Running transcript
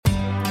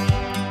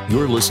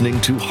You're listening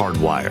to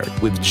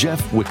Hardwired with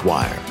Jeff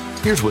Wickwire.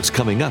 Here's what's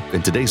coming up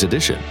in today's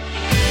edition.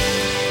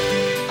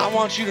 I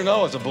want you to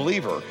know, as a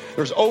believer,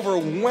 there's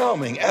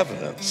overwhelming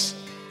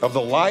evidence of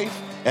the life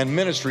and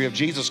ministry of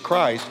Jesus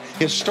Christ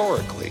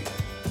historically.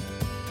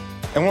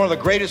 And one of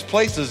the greatest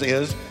places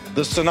is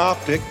the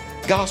Synoptic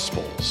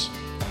Gospels.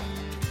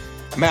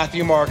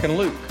 Matthew, Mark, and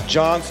Luke.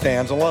 John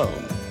stands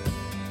alone.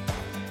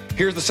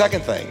 Here's the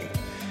second thing.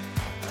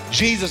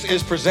 Jesus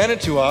is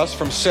presented to us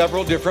from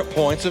several different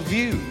points of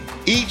view,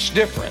 each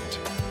different,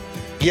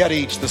 yet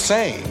each the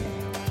same.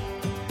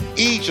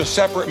 Each a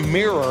separate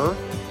mirror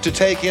to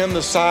take in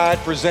the side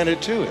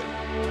presented to it.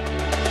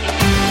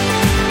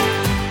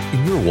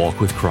 In your walk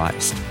with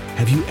Christ,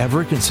 have you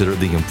ever considered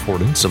the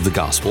importance of the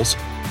Gospels?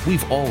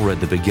 We've all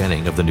read the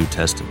beginning of the New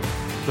Testament,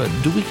 but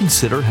do we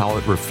consider how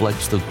it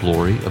reflects the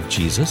glory of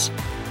Jesus?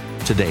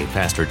 Today,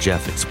 Pastor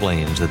Jeff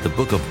explains that the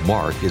book of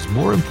Mark is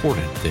more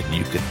important than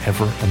you could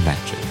ever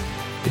imagine.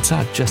 It's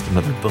not just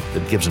another book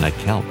that gives an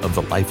account of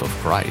the life of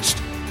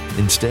Christ.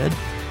 Instead,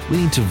 we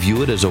need to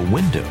view it as a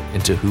window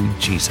into who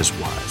Jesus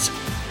was.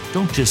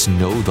 Don't just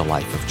know the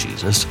life of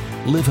Jesus,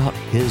 live out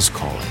His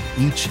calling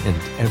each and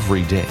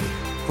every day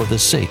for the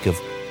sake of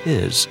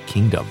His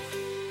kingdom.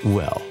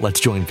 Well, let's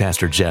join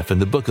Pastor Jeff in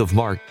the book of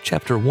Mark,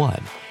 chapter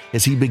 1,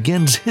 as he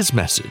begins his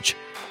message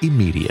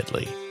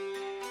immediately.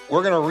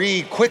 We're going to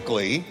read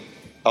quickly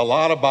a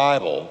lot of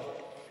Bible,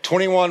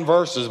 21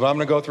 verses, but I'm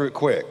going to go through it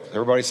quick.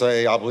 Everybody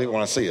say, I'll believe it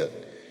when I see it.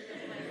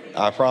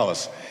 I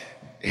promise.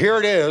 Here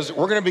it is.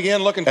 We're going to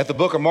begin looking at the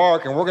book of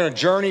Mark, and we're going to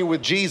journey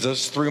with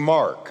Jesus through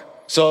Mark.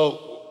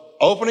 So,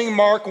 opening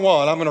Mark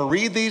 1, I'm going to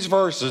read these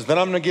verses, then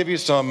I'm going to give you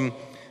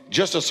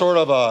just a sort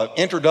of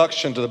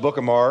introduction to the book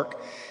of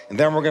Mark, and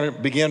then we're going to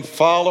begin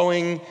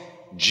following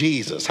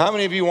Jesus. How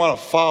many of you want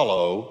to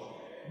follow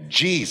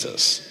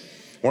Jesus?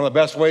 One of the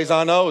best ways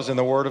I know is in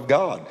the Word of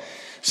God.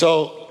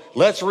 So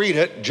let's read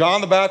it.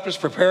 John the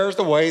Baptist prepares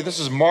the way. This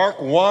is Mark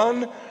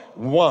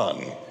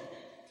 1:1.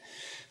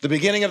 The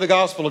beginning of the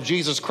gospel of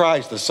Jesus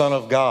Christ, the Son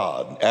of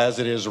God, as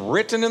it is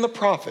written in the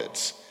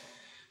prophets.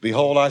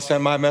 Behold, I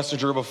send my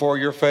messenger before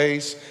your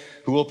face,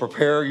 who will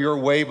prepare your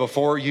way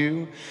before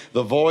you.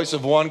 The voice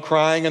of one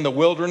crying in the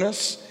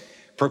wilderness,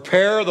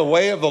 prepare the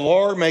way of the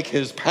Lord, make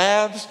his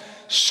paths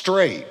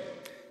straight.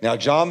 Now,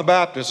 John the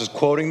Baptist is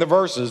quoting the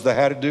verses that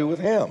had to do with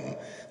him,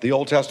 the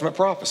Old Testament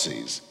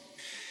prophecies.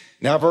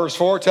 Now, verse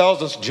 4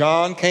 tells us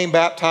John came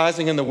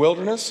baptizing in the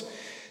wilderness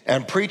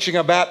and preaching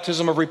a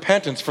baptism of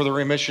repentance for the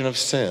remission of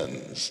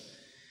sins.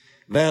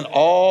 Then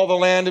all the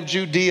land of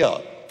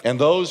Judea and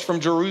those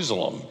from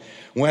Jerusalem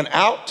went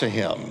out to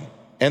him,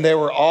 and they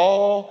were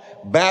all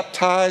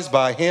baptized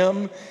by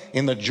him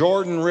in the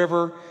Jordan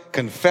River,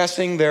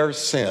 confessing their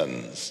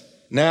sins.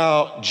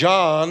 Now,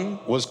 John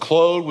was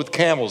clothed with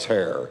camel's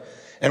hair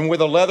and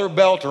with a leather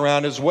belt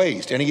around his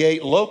waist, and he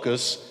ate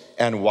locusts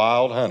and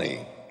wild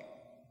honey.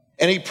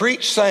 And he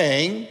preached,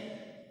 saying,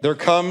 there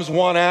comes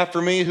one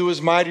after me who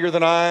is mightier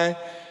than I,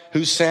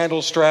 whose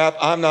sandal strap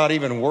I'm not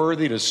even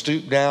worthy to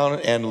stoop down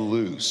and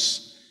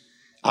loose.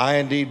 I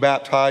indeed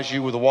baptize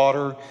you with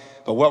water,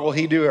 but what will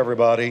he do,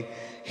 everybody?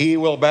 He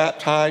will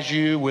baptize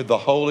you with the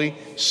Holy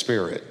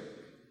Spirit.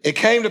 It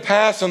came to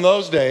pass in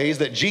those days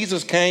that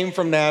Jesus came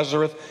from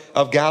Nazareth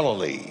of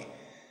Galilee,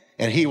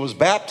 and he was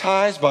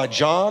baptized by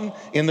John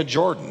in the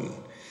Jordan.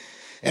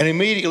 And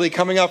immediately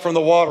coming up from the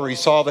water, he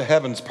saw the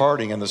heavens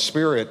parting and the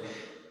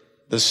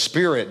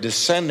Spirit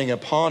descending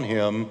upon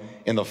him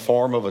in the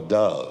form of a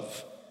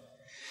dove.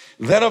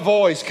 Then a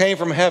voice came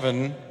from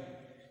heaven,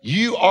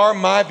 you are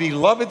my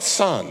beloved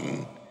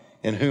Son,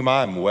 in whom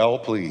I am well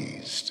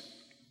pleased.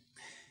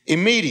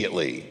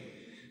 Immediately,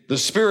 the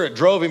Spirit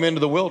drove him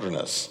into the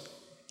wilderness,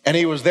 and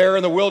he was there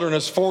in the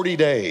wilderness 40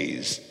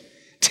 days,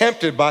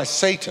 tempted by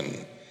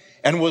Satan,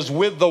 and was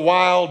with the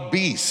wild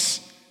beasts,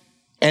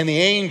 and the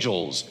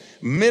angels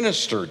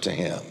ministered to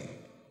him.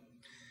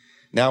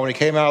 Now, when he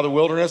came out of the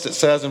wilderness, it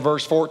says in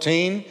verse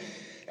 14,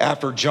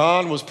 after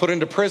John was put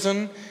into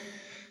prison,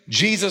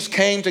 Jesus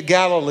came to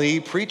Galilee,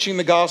 preaching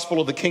the gospel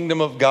of the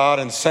kingdom of God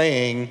and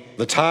saying,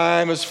 the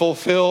time is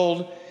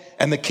fulfilled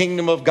and the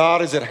kingdom of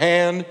God is at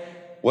hand.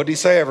 What did he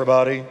say,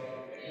 everybody? Amen.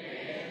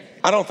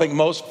 I don't think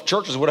most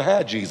churches would have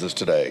had Jesus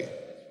today.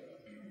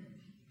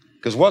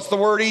 Because what's the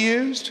word he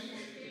used?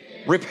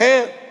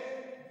 Repent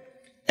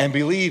and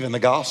believe in the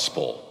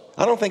gospel.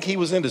 I don't think he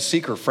was into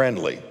seeker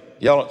friendly.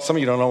 Some of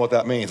you don't know what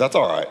that means. That's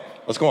all right.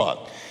 Let's go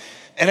on.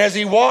 And as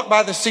he walked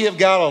by the Sea of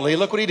Galilee,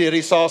 look what he did.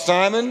 He saw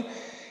Simon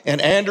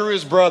and Andrew,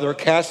 his brother,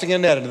 casting a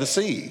net into the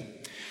sea,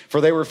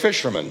 for they were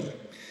fishermen.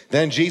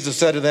 Then Jesus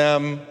said to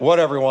them, what,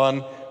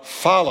 everyone?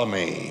 Follow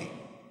me,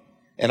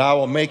 and I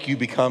will make you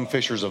become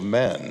fishers of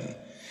men.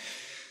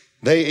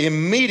 They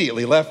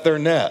immediately left their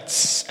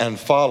nets and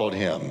followed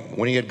him.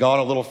 When he had gone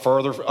a little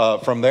further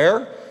from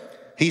there,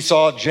 he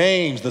saw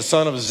James, the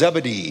son of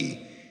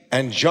Zebedee,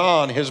 and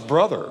John, his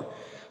brother,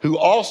 who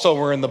also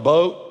were in the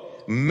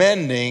boat,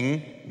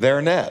 mending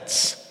their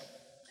nets.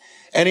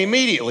 And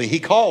immediately he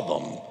called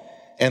them,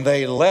 and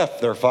they left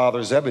their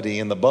father Zebedee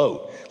in the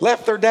boat,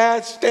 left their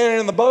dad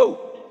standing in the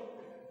boat.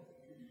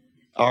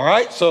 All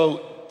right,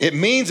 so it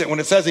means it when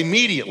it says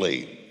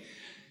immediately.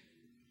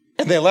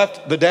 And they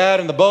left the dad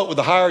in the boat with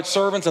the hired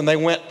servants and they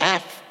went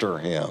after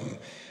him.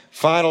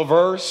 Final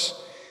verse,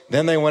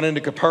 then they went into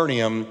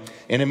Capernaum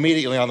and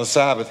immediately on the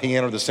Sabbath he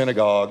entered the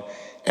synagogue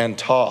and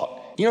taught.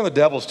 You know the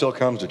devil still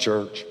comes to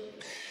church.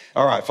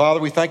 All right, Father,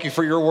 we thank you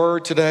for your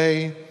word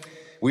today.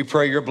 We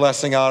pray your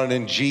blessing on it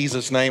in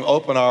Jesus' name.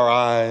 Open our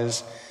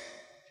eyes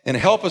and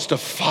help us to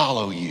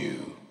follow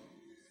you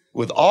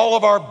with all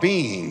of our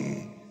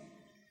being.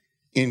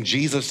 In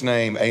Jesus'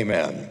 name,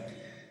 amen.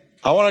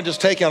 I want to just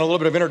take you on a little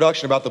bit of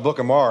introduction about the book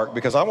of Mark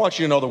because I want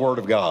you to know the word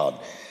of God.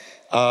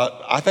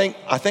 I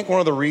think one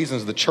of the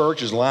reasons the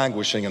church is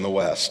languishing in the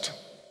West,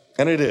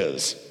 and it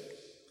is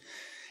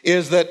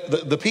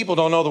that the people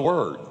don't know the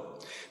word.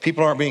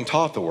 People aren't being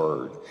taught the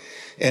word.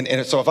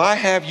 And so if I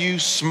have you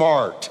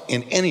smart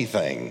in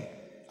anything,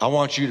 I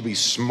want you to be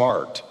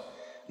smart,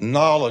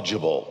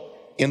 knowledgeable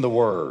in the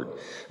word.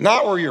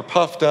 Not where you're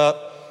puffed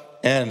up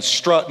and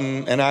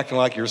strutting and acting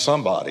like you're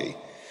somebody,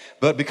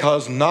 but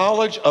because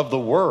knowledge of the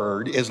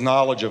word is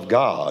knowledge of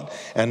God,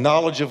 and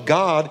knowledge of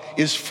God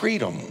is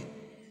freedom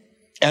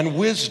and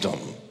wisdom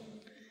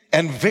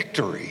and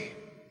victory.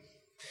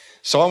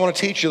 So I want to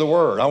teach you the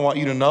word. I want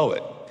you to know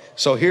it.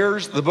 So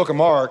here's the book of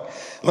Mark.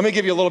 Let me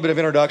give you a little bit of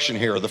introduction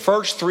here. The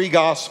first three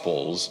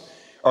gospels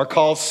are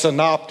called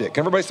synoptic.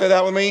 Can everybody say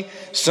that with me?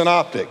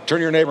 Synoptic. Turn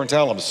to your neighbor and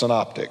tell them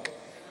synoptic.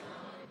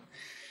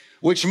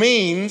 Which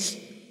means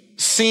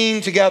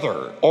seen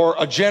together, or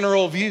a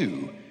general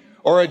view,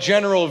 or a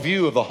general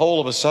view of the whole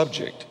of a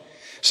subject.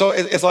 So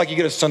it's like you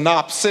get a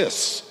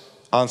synopsis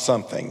on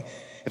something.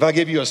 If I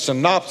give you a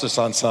synopsis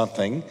on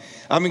something,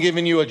 I'm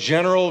giving you a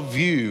general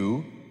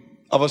view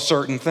of a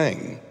certain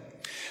thing.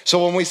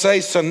 So when we say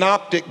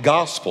synoptic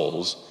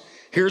gospels,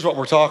 here's what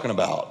we're talking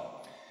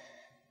about.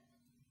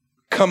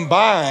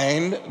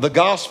 Combined, the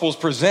gospels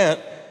present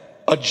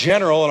a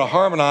general and a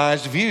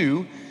harmonized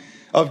view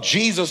of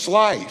Jesus'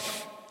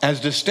 life as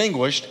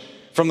distinguished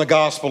from the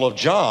Gospel of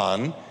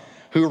John,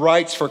 who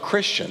writes for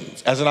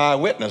Christians as an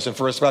eyewitness and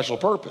for a special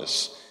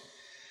purpose.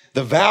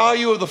 The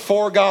value of the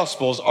four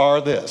gospels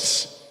are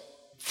this.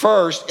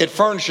 First, it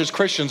furnishes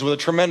Christians with a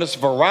tremendous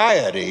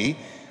variety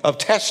of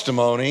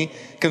testimony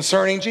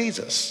concerning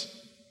Jesus.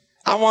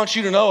 I want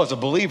you to know as a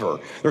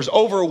believer, there's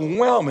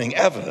overwhelming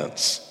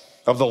evidence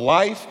of the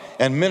life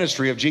and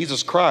ministry of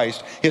Jesus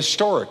Christ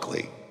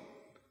historically.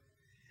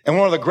 And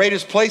one of the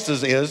greatest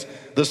places is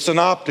the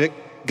synoptic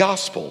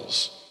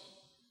gospels.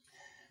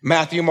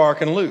 Matthew,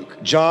 Mark, and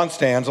Luke. John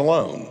stands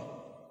alone.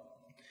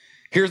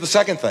 Here's the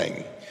second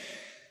thing.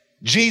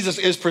 Jesus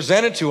is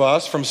presented to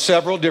us from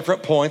several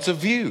different points of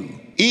view,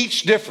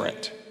 each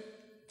different,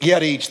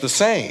 yet each the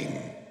same.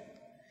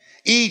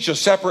 Each a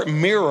separate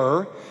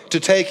mirror to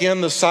take in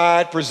the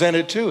side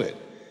presented to it,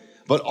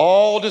 but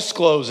all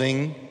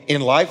disclosing in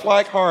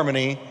lifelike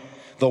harmony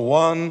the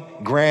one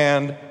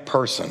grand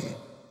person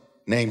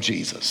named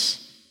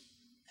Jesus.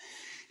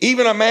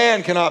 Even a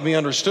man cannot be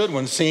understood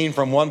when seen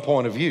from one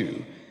point of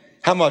view,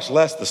 how much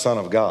less the Son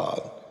of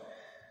God.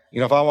 You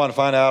know, if I want to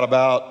find out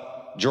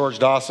about George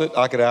Dossett,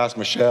 I could ask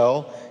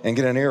Michelle and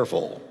get an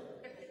earful.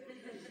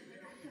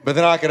 But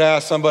then I could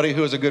ask somebody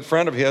who is a good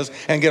friend of his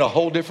and get a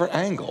whole different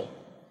angle.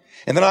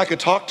 And then I could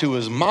talk to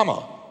his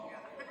mama.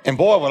 And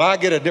boy, would I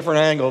get a different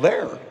angle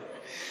there.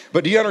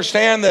 But do you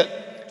understand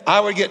that I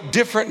would get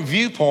different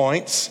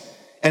viewpoints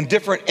and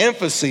different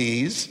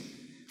emphases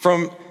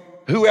from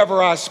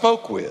whoever I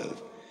spoke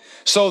with?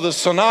 So the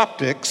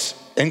synoptics,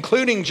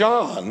 including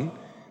John,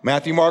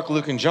 Matthew, Mark,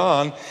 Luke, and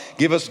John,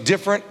 give us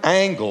different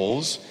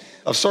angles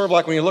of sort of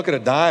like when you look at a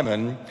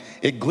diamond,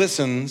 it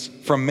glistens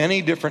from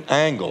many different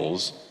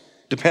angles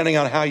depending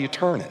on how you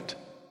turn it.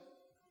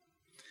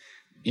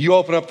 You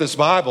open up this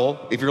Bible,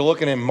 if you're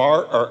looking in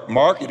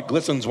Mark, it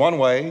glistens one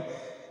way,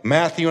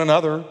 Matthew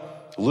another,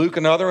 Luke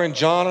another, and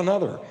John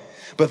another.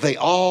 But they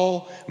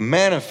all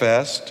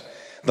manifest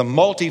the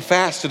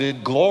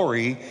multifaceted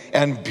glory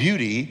and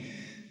beauty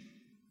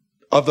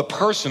of the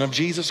person of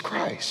Jesus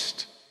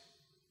Christ.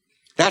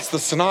 That's the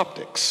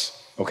synoptics,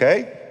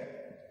 okay?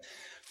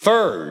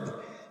 Third,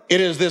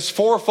 it is this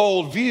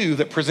fourfold view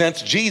that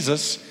presents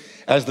Jesus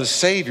as the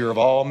Savior of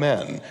all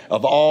men,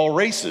 of all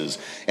races,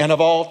 and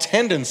of all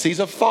tendencies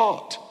of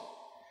thought.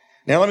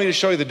 Now, let me just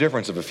show you the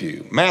difference of a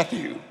few.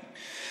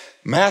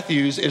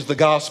 Matthew's is the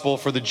gospel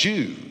for the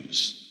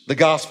Jews, the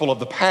gospel of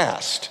the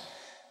past,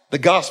 the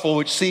gospel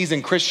which sees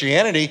in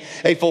Christianity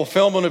a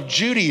fulfillment of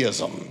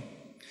Judaism,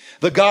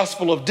 the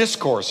gospel of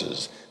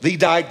discourses, the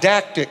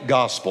didactic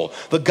gospel,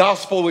 the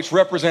gospel which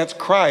represents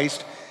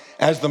Christ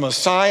as the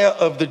Messiah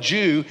of the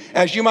Jew,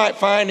 as you might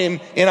find him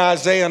in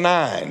Isaiah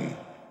 9.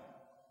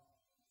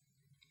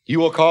 You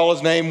will call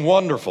his name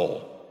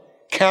Wonderful,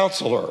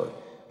 Counselor,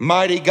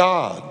 Mighty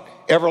God,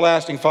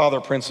 Everlasting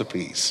Father, Prince of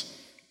Peace.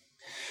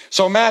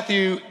 So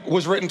Matthew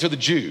was written to the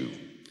Jew.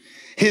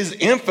 His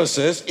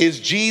emphasis is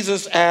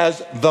Jesus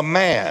as the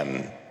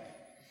man,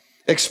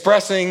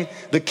 expressing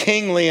the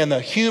kingly and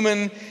the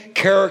human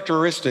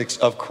characteristics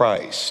of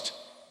Christ.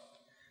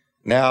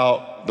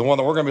 Now, the one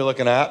that we're going to be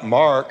looking at,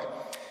 Mark,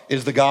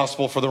 is the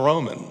gospel for the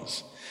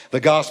Romans. the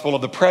gospel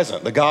of the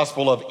present, the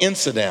gospel of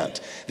incident,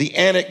 the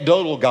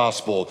anecdotal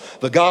gospel,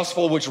 the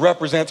gospel which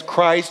represents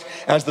Christ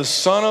as the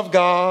Son of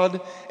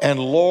God and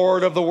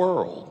Lord of the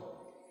world.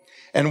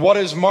 And what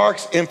is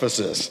Mark's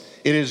emphasis?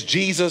 It is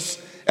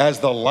Jesus as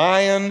the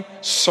lion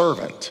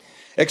servant,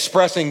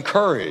 expressing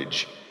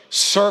courage,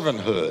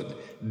 servanthood,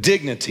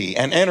 dignity,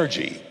 and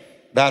energy.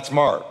 That's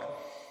Mark.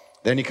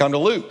 Then you come to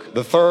Luke,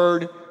 the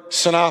third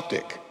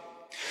synoptic.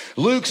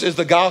 Luke's is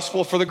the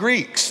gospel for the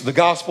Greeks, the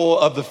gospel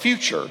of the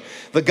future,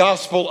 the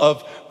gospel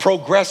of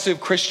progressive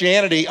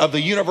Christianity, of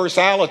the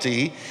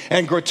universality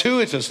and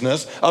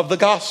gratuitousness of the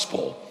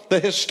gospel, the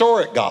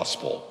historic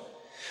gospel,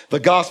 the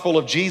gospel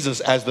of Jesus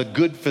as the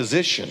good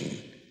physician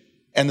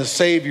and the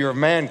savior of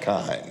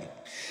mankind.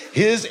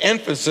 His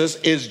emphasis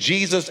is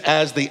Jesus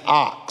as the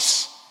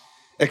ox,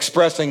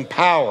 expressing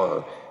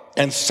power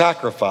and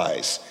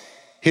sacrifice,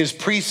 his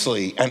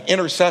priestly and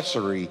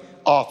intercessory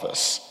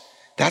office.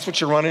 That's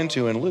what you run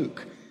into in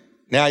Luke.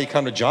 Now you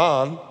come to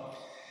John,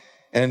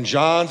 and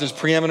John's is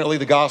preeminently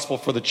the gospel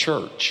for the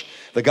church,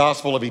 the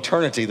gospel of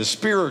eternity, the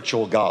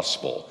spiritual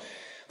gospel,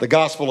 the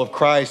gospel of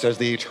Christ as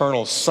the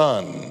eternal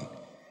Son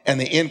and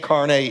the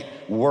incarnate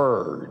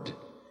Word.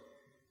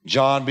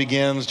 John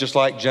begins just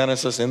like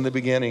Genesis. In the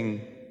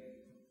beginning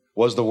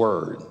was the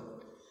Word,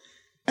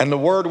 and the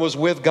Word was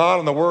with God,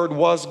 and the Word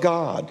was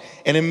God.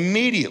 And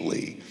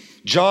immediately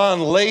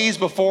John lays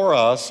before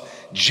us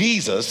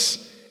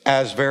Jesus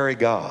as very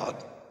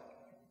God.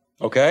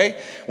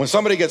 Okay? When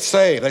somebody gets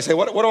saved, they say,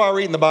 what do I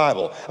read in the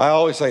Bible? I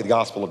always say the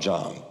Gospel of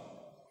John.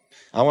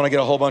 I want to get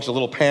a whole bunch of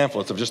little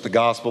pamphlets of just the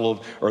Gospel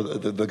of, or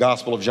the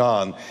Gospel of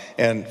John.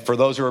 And for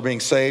those who are being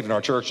saved in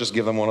our church, just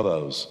give them one of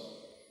those.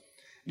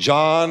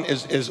 John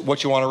is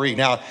what you want to read.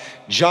 Now,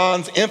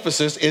 John's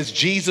emphasis is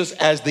Jesus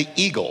as the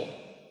eagle,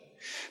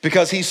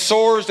 because he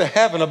soars to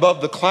heaven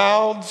above the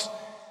clouds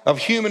of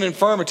human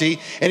infirmity,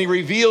 and he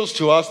reveals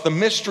to us the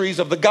mysteries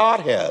of the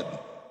Godhead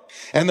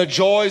and the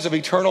joys of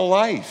eternal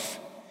life,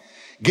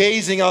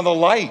 gazing on the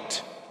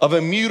light of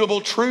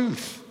immutable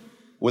truth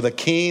with a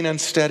keen and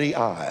steady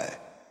eye.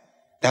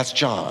 That's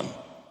John.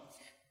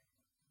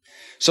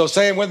 So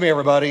say it with me,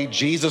 everybody.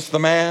 Jesus the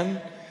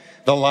man,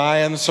 the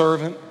lion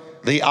servant,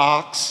 the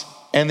ox,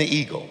 and the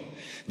eagle.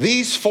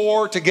 These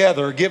four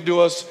together give to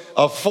us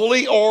a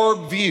fully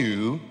orbed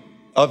view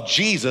of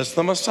Jesus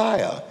the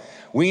Messiah.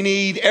 We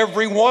need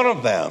every one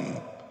of them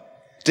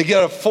to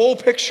get a full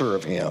picture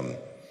of him.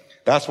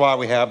 That's why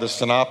we have the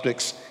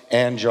synoptics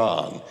and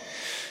John.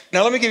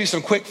 Now, let me give you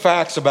some quick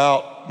facts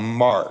about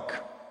Mark.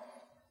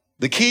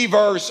 The key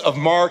verse of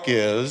Mark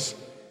is,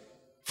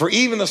 "For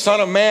even the Son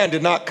of Man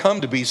did not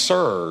come to be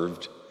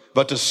served,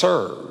 but to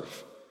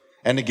serve,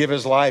 and to give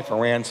his life a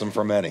ransom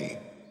for many."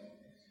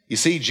 You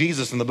see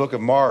Jesus in the book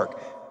of Mark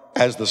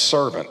as the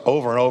servant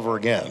over and over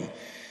again.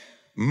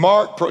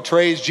 Mark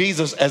portrays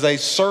Jesus as a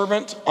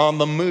servant on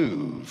the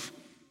move,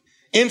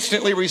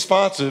 instantly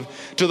responsive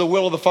to the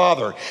will of the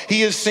Father.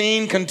 He is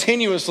seen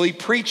continuously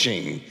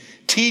preaching,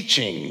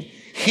 teaching,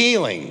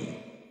 healing.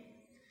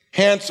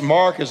 Hence,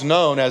 Mark is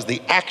known as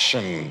the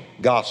action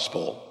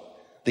gospel.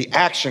 The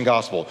action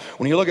gospel.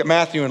 When you look at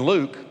Matthew and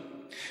Luke,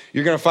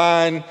 you're going to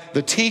find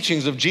the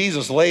teachings of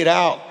Jesus laid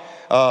out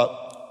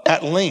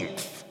at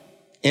length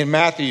in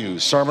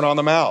Matthew's Sermon on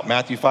the Mount,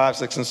 Matthew 5,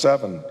 6, and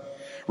 7,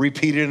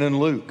 repeated in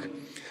Luke.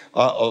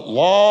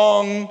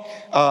 Long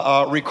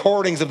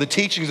recordings of the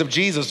teachings of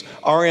Jesus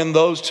are in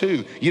those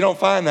two. You don't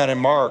find that in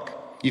Mark.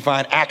 You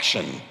find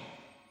action.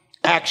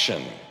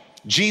 Action.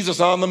 Jesus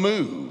on the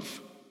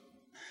move.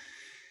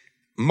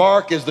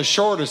 Mark is the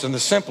shortest and the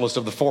simplest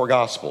of the four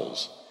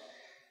Gospels.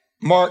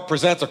 Mark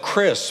presents a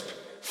crisp,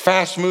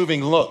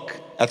 fast-moving look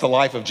at the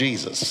life of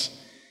Jesus.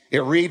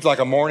 It reads like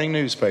a morning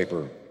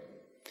newspaper.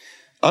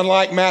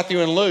 Unlike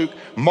Matthew and Luke,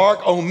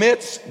 Mark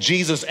omits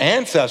Jesus'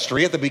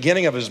 ancestry at the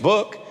beginning of his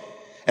book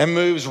and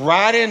moves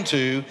right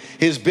into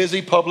his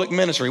busy public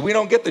ministry. We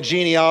don't get the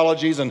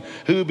genealogies and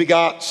who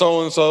begot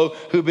so-and-so,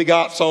 who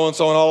begot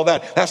so-and-so, and all of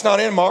that. That's not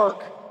in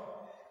Mark.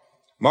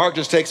 Mark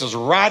just takes us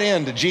right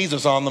into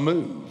Jesus on the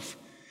move.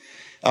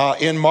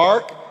 In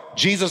Mark,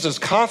 Jesus is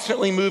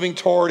constantly moving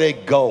toward a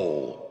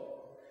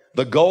goal,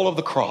 the goal of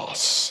the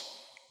cross.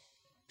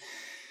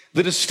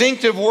 The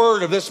distinctive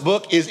word of this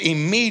book is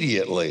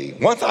immediately.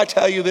 Once I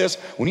tell you this,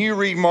 when you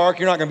read Mark,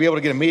 you're not going to be able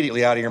to get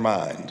immediately out of your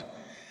mind,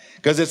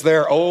 because it's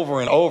there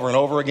over and over and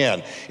over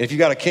again. If you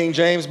got a King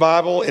James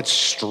Bible, it's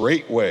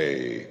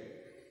straightway.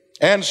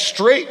 And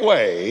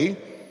straightway,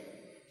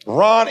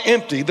 Ron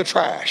emptied the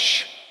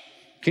trash.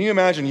 Can you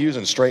imagine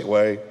using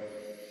straightway?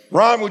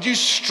 Ron, would you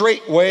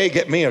straightway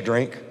get me a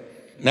drink?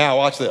 Now,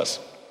 watch this.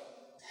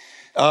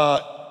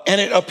 And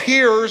it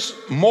appears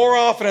more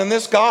often in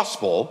this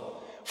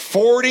gospel,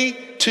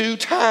 42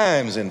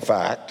 times, in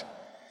fact,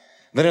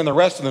 than in the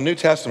rest of the New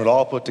Testament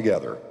all put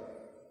together.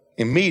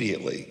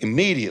 Immediately.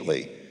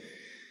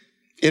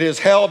 It is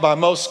held by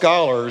most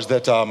scholars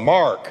that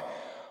Mark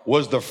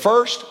was the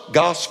first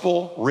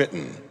gospel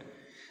written.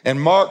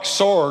 And Mark's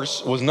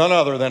source was none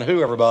other than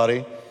who,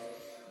 everybody?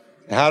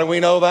 How do we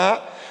know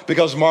that?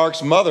 Because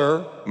Mark's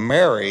mother,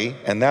 Mary,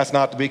 and that's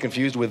not to be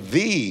confused with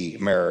the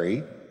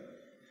Mary,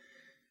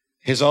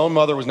 his own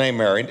mother was named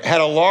Mary,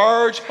 had a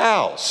large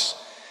house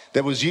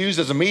that was used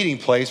as a meeting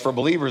place for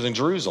believers in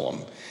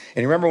Jerusalem.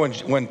 And you remember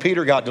when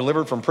Peter got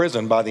delivered from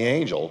prison by the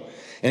angel,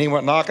 and he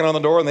went knocking on the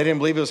door and they didn't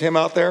believe it was him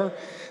out there?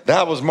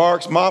 That was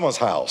Mark's mama's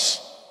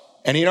house.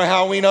 And you know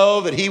how we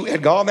know that he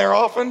had gone there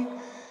often?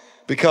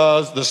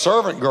 Because the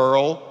servant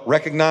girl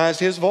recognized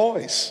his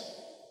voice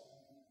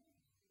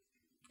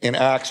in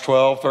Acts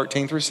 12,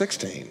 13 through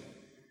 16.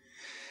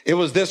 It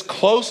was this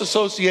close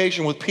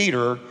association with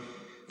Peter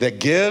that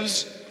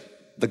gives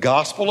the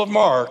Gospel of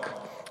Mark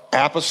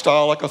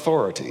apostolic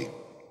authority.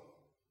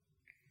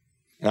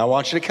 And I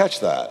want you to catch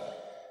that.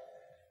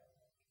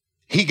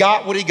 He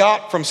got what he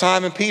got from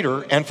Simon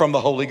Peter and from the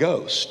Holy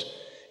Ghost,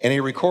 and he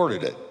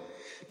recorded it.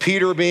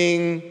 Peter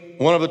being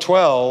one of the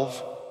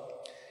 12,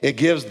 it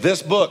gives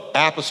this book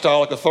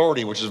apostolic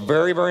authority, which is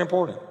very, very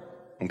important,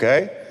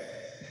 okay?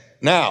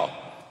 Now,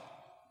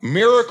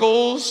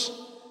 miracles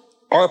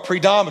are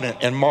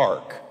predominant in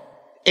Mark.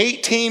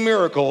 18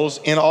 miracles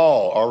in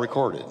all are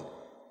recorded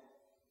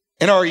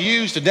and are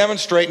used to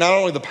demonstrate not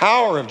only the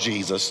power of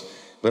Jesus,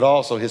 but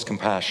also his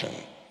compassion.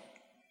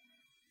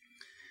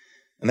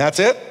 And that's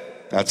it.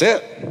 That's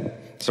it.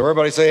 So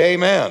everybody say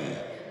amen.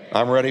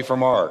 I'm ready for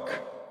Mark.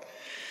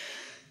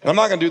 And I'm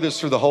not going to do this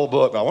through the whole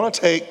book, but I want to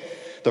take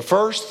the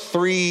first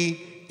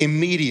 3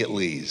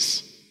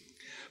 immediatelys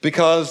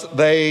because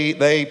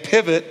they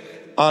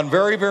pivot on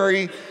very,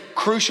 very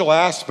crucial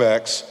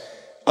aspects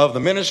of the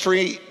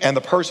ministry and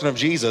the person of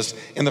Jesus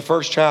in the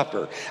first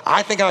chapter.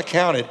 I think I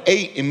counted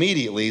 8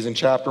 immediatelys in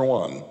chapter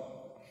 1.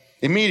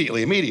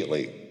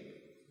 Immediately.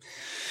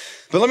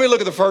 But let me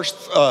look at the first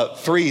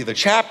 3. The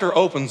chapter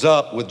opens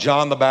up with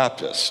John the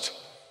Baptist.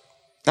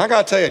 Now, I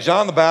got to tell you,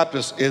 John the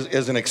Baptist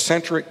is an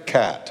eccentric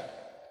cat.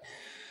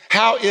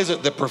 How is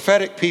it that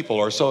prophetic people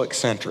are so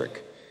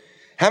eccentric?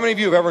 How many of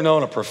you have ever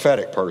known a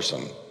prophetic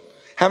person?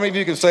 How many of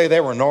you can say they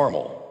were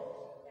normal?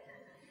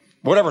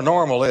 Whatever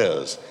normal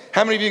is.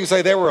 How many of you can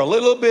say they were a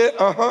little bit,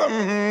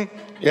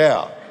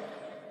 yeah.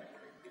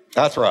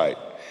 That's right.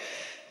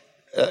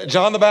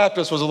 John the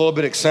Baptist was a little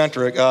bit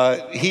eccentric.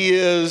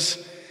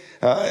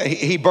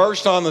 He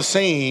burst on the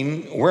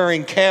scene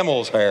wearing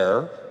camel's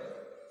hair,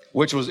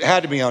 which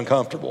had to be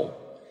uncomfortable,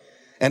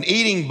 and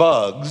eating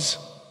bugs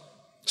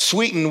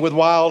sweetened with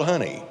wild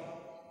honey.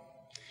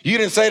 You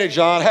didn't say to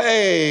John,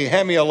 hey,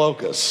 hand me a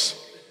locust.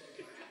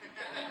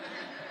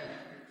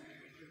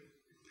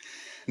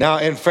 Now,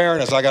 in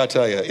fairness, I got to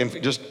tell you,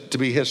 just to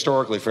be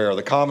historically fair,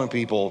 the common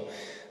people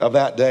of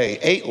that day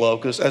ate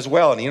locusts as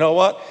well. And you know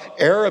what?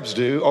 Arabs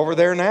do over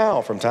there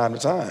now from time to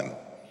time.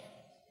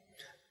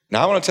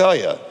 Now, I want to tell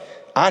you,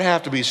 I'd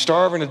have to be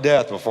starving to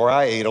death before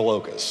I ate a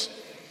locust.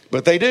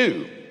 But they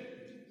do.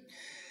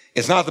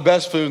 It's not the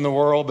best food in the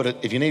world,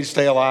 but if you need to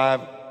stay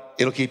alive,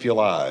 it'll keep you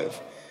alive.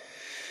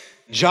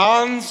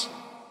 John's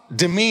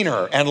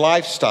demeanor and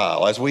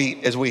lifestyle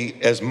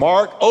as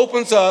Mark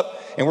opens up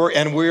and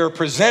we're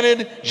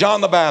presented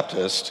John the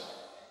Baptist,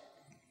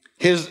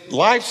 his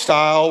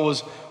lifestyle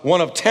was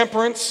one of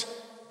temperance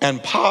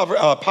and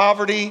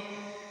poverty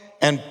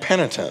and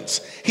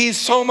penitence. He's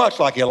so much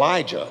like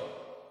Elijah.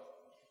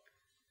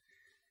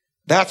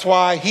 That's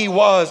why he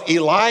was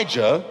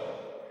Elijah,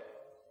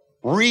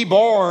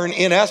 reborn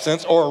in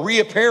essence, or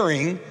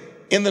reappearing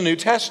in the New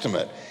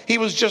Testament. He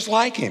was just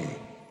like him.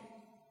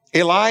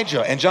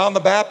 Elijah and John the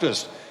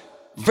Baptist,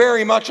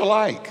 very much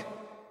alike.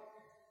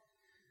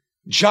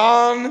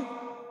 John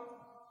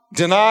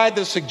denied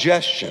the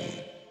suggestion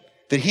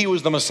that he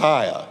was the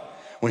Messiah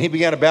when he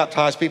began to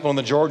baptize people in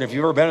the Jordan. If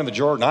you've ever been in the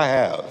Jordan, I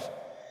have.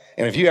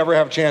 And if you ever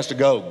have a chance to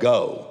go,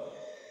 go.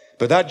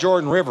 But that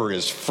Jordan River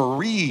is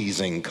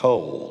freezing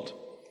cold.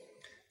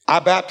 I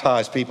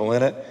baptized people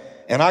in it,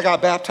 and I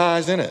got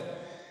baptized in it.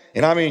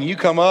 And I mean, you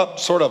come up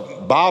sort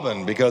of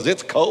bobbing because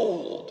it's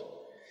cold.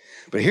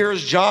 But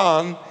here's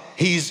John.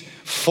 He's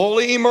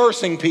fully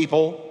immersing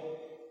people.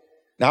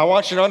 Now, I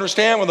want you to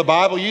understand when the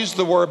Bible uses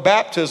the word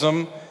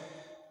baptism,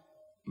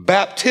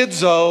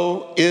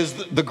 baptizo is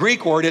the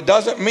Greek word. It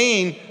doesn't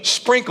mean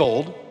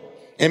sprinkled.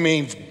 It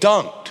means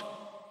dunked.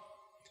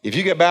 If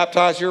you get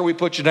baptized here, we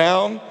put you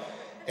down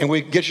and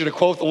we get you to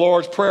quote the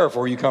Lord's Prayer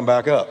before you come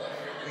back up.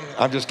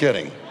 I'm just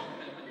kidding.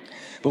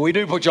 But we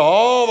do put you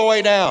all the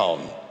way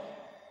down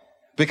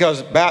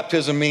because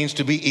baptism means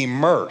to be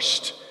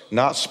immersed,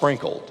 not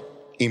sprinkled,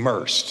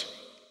 immersed.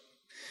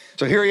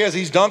 So here he is,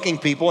 he's dunking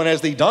people, and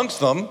as he dunks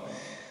them,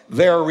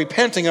 they're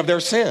repenting of their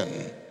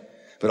sin.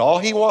 But all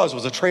he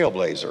was a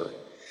trailblazer.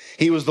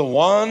 He was the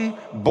one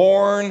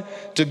born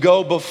to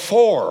go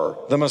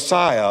before the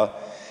Messiah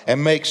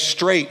and make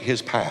straight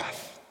his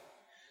path.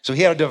 So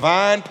he had a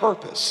divine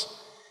purpose.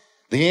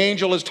 The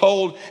angel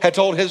had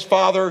told his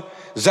father,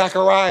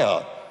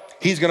 Zechariah,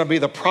 he's going to be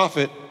the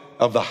prophet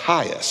of the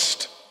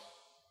highest,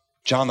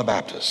 John the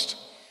Baptist.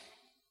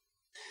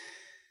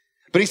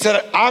 But he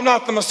said, I'm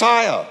not the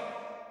Messiah.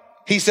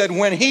 He said,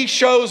 when he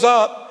shows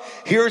up,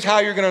 here's how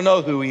you're going to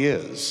know who he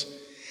is.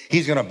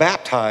 He's going to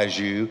baptize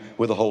you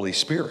with the Holy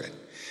Spirit.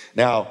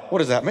 Now, what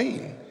does that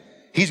mean?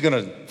 He's going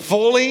to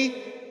fully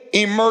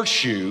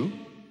immerse you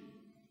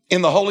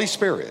in the Holy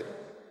Spirit.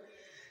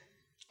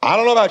 I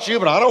don't know about you,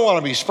 but I don't want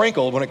to be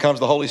sprinkled when it comes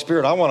to the Holy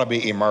Spirit. I want to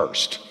be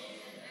immersed.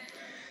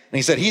 And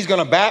he said he's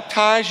going to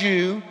baptize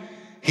you.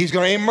 He's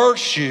going to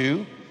immerse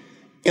you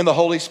in the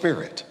Holy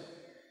Spirit.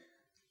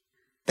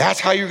 That's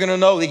how you're going to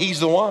know that he's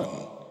the one.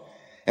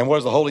 And what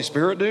does the Holy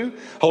Spirit do?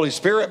 Holy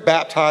Spirit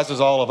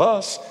baptizes all of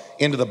us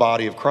into the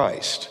body of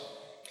Christ.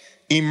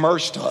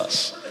 Immersed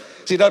us.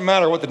 See, it doesn't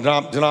matter what the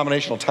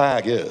denominational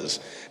tag is.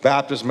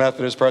 Baptist,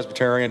 Methodist,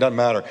 Presbyterian, doesn't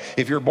matter.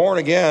 If you're born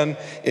again,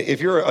 if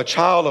you're a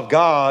child of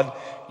God,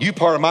 you're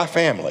part of my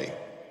family.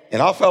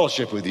 And I'll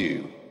fellowship with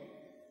you.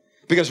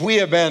 Because we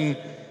have been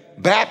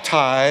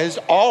baptized,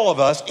 all of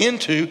us,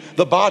 into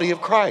the body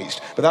of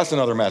Christ. But that's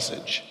another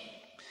message.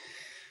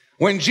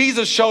 When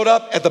Jesus showed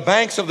up at the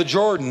banks of the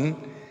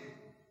Jordan,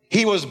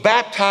 he was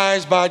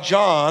baptized by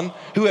John,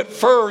 who at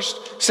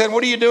first said,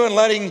 "What are you doing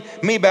letting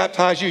me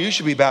baptize you? You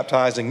should be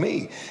baptizing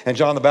me." And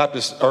John the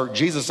Baptist, or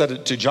Jesus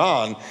said to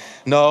John,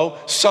 "No,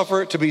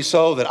 suffer it to be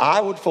so that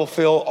I would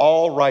fulfill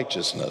all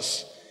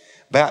righteousness.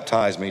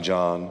 Baptize me,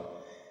 John."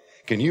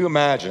 Can you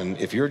imagine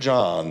if you're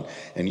John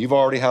and you've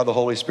already had the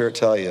Holy Spirit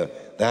tell you,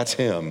 that's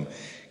him.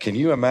 Can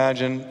you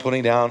imagine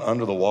putting down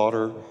under the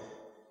water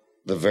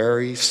the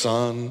very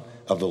Son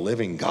of the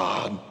living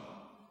God?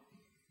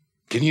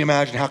 Can you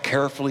imagine how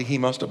carefully he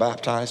must have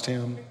baptized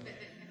him?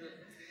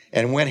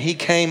 And when he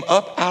came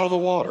up out of the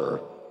water,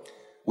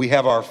 we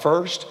have our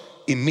first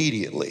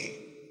immediately.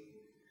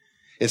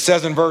 It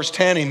says in verse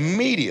 10,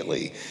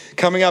 immediately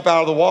coming up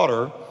out of the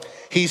water,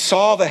 he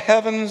saw the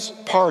heavens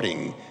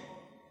parting.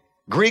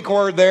 Greek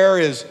word there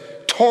is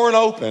torn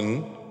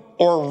open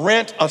or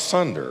rent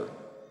asunder.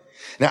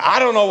 Now, I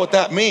don't know what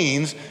that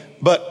means,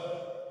 but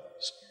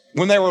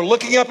when they were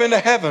looking up into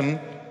heaven,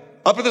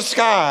 up in the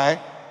sky,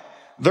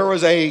 there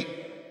was a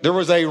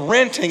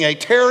renting, a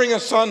tearing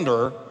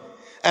asunder,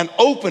 an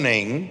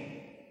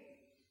opening,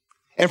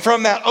 and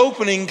from that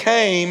opening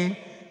came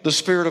the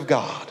Spirit of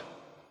God.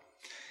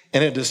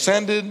 And it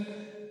descended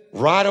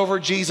right over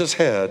Jesus'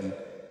 head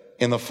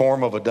in the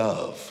form of a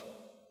dove.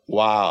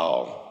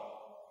 Wow.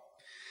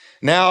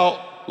 Now,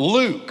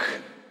 Luke,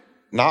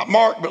 not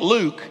Mark, but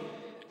Luke,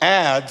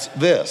 adds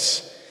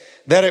this,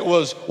 that it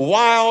was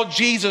while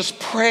Jesus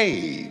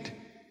prayed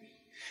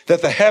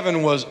that the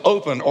heaven was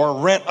opened or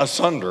rent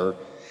asunder,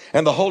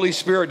 and the Holy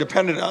Spirit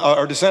descended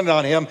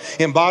on him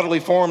in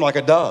bodily form like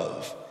a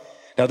dove.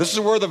 Now, this is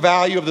where the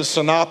value of the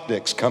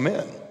synoptics come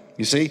in.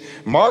 You see,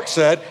 Mark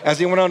said as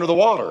he went under the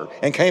water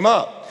and came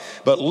up,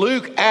 but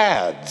Luke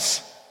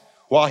adds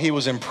while he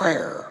was in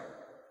prayer.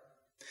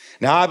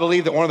 Now, I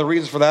believe that one of the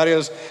reasons for that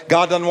is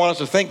God doesn't want us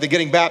to think that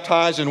getting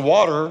baptized in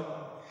water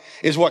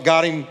is what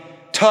got him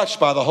touched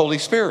by the Holy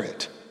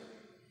Spirit.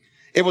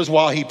 It was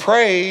while he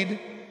prayed,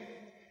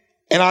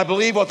 and I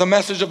believe what the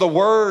message of the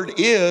word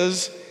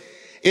is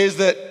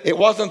that it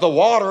wasn't the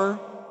water,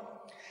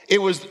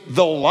 it was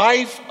the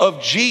life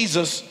of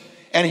Jesus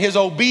and his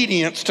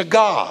obedience to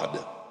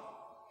God.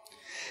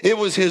 It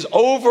was his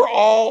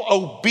overall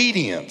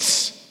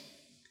obedience.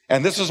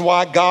 And this is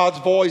why God's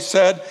voice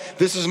said,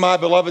 "This is my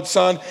beloved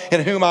Son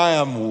in whom I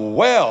am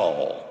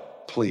well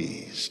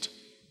pleased."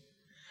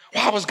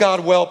 Why was God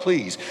well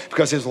pleased?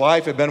 Because his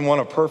life had been one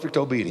of perfect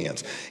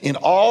obedience. In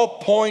all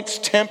points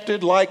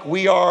tempted like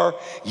we are,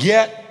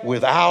 yet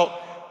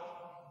without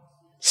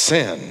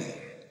sin.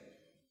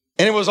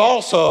 And it was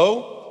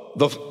also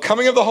the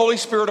coming of the Holy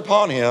Spirit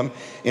upon him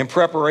in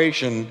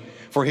preparation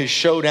for his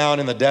showdown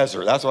in the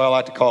desert. That's what I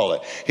like to call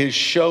it. His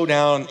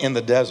showdown in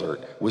the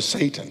desert with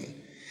Satan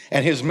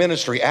and his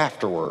ministry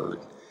afterward.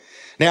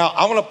 Now,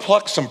 I want to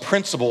pluck some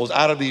principles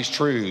out of these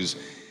truths,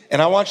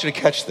 and I want you to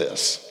catch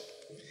this.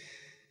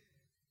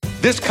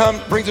 This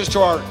brings us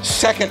to our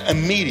second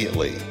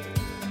immediately.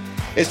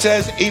 It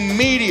says,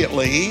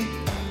 immediately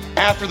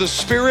after the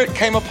Spirit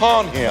came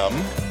upon him,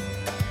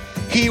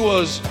 he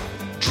was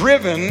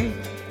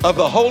driven of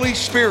the Holy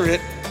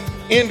Spirit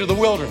into the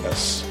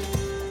wilderness.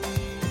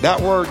 That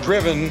word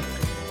driven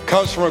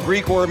comes from a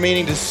Greek word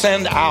meaning to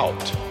send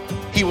out.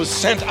 He was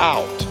sent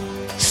out,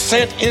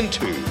 sent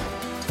into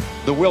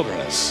the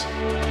wilderness.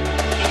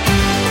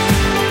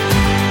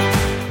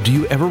 Do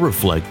you ever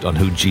reflect on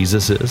who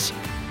Jesus is?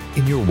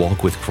 In your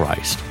walk with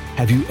Christ,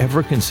 have you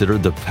ever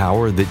considered the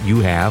power that you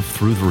have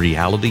through the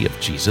reality of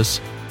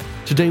Jesus?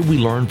 Today we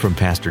learn from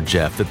Pastor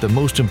Jeff that the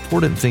most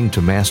important thing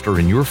to master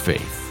in your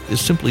faith is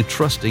simply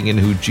trusting in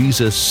who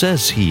Jesus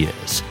says he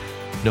is.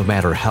 No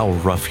matter how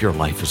rough your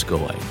life is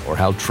going or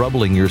how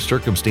troubling your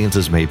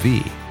circumstances may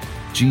be,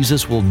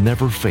 Jesus will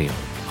never fail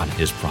on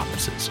his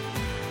promises.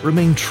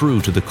 Remain true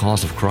to the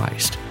cause of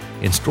Christ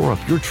and store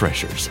up your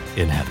treasures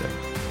in heaven.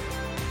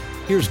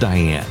 Here's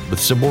Diane with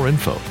some more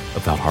info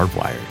about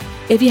Hardwired.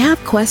 If you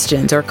have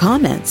questions or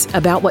comments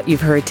about what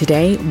you've heard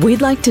today,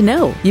 we'd like to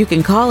know. You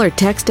can call or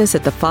text us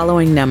at the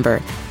following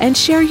number and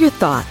share your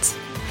thoughts.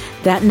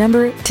 That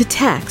number to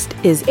text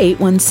is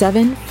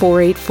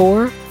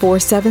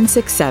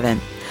 817-484-4767.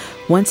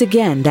 Once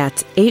again,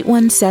 that's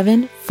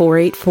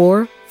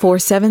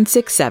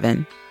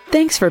 817-484-4767.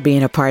 Thanks for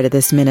being a part of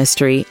this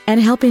ministry and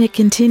helping it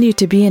continue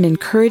to be an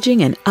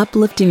encouraging and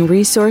uplifting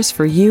resource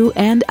for you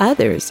and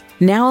others.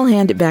 Now I'll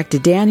hand it back to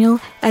Daniel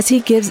as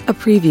he gives a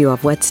preview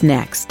of what's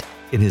next.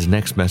 In his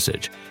next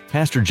message,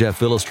 Pastor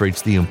Jeff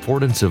illustrates the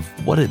importance of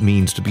what it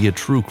means to be a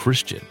true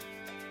Christian.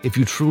 If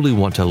you truly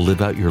want to live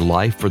out your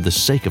life for the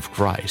sake of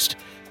Christ,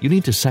 you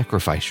need to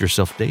sacrifice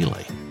yourself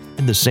daily,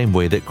 in the same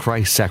way that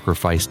Christ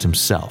sacrificed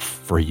himself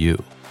for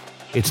you.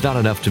 It's not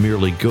enough to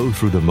merely go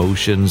through the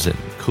motions and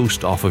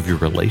coast off of your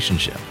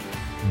relationship.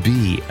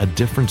 Be a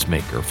difference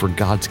maker for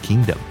God's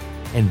kingdom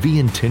and be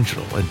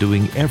intentional in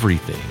doing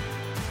everything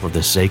for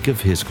the sake of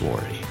His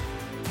glory.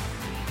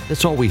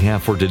 That's all we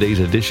have for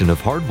today's edition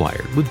of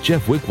Hardwired with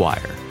Jeff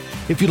Wickwire.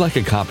 If you'd like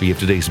a copy of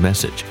today's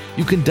message,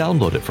 you can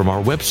download it from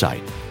our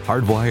website,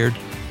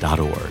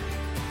 hardwired.org.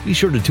 Be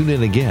sure to tune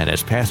in again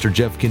as Pastor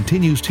Jeff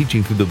continues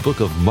teaching through the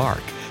book of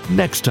Mark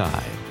next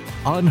time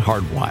on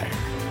Hardwired.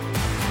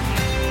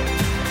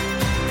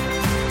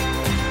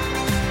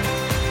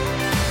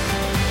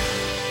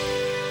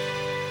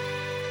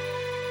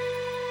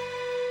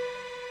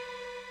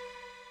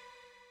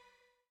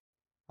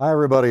 Hi,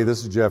 everybody.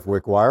 This is Jeff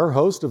Wickwire,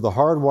 host of the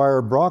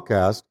Hardwired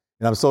broadcast,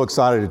 and I'm so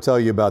excited to tell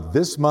you about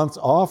this month's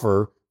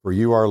offer for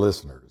you, our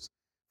listeners.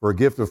 For a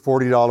gift of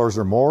 $40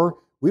 or more,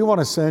 we want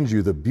to send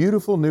you the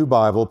beautiful new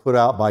Bible put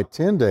out by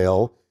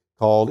Tyndale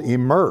called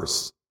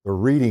Immerse, the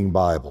Reading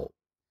Bible.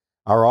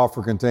 Our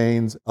offer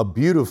contains a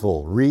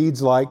beautiful,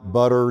 reads like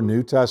butter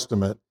New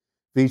Testament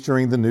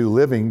featuring the New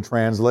Living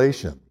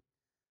Translation.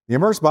 The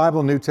Immerse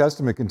Bible New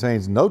Testament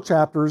contains no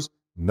chapters,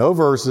 no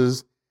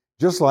verses,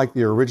 just like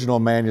the original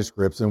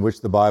manuscripts in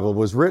which the Bible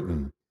was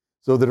written,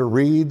 so that it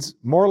reads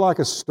more like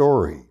a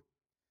story.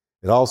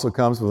 It also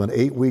comes with an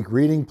 8-week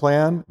reading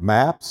plan,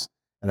 maps,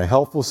 and a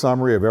helpful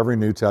summary of every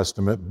New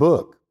Testament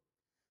book.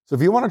 So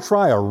if you want to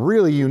try a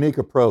really unique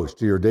approach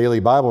to your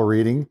daily Bible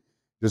reading,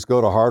 just go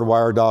to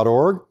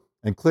hardwire.org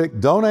and click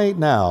Donate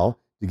Now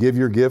to give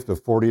your gift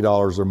of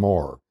 $40 or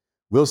more.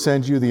 We'll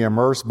send you the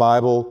Immerse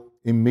Bible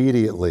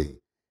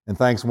immediately. And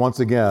thanks once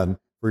again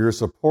for your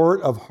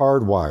support of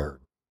Hardwired.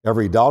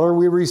 Every dollar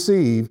we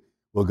receive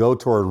will go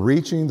toward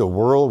reaching the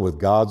world with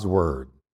God's Word.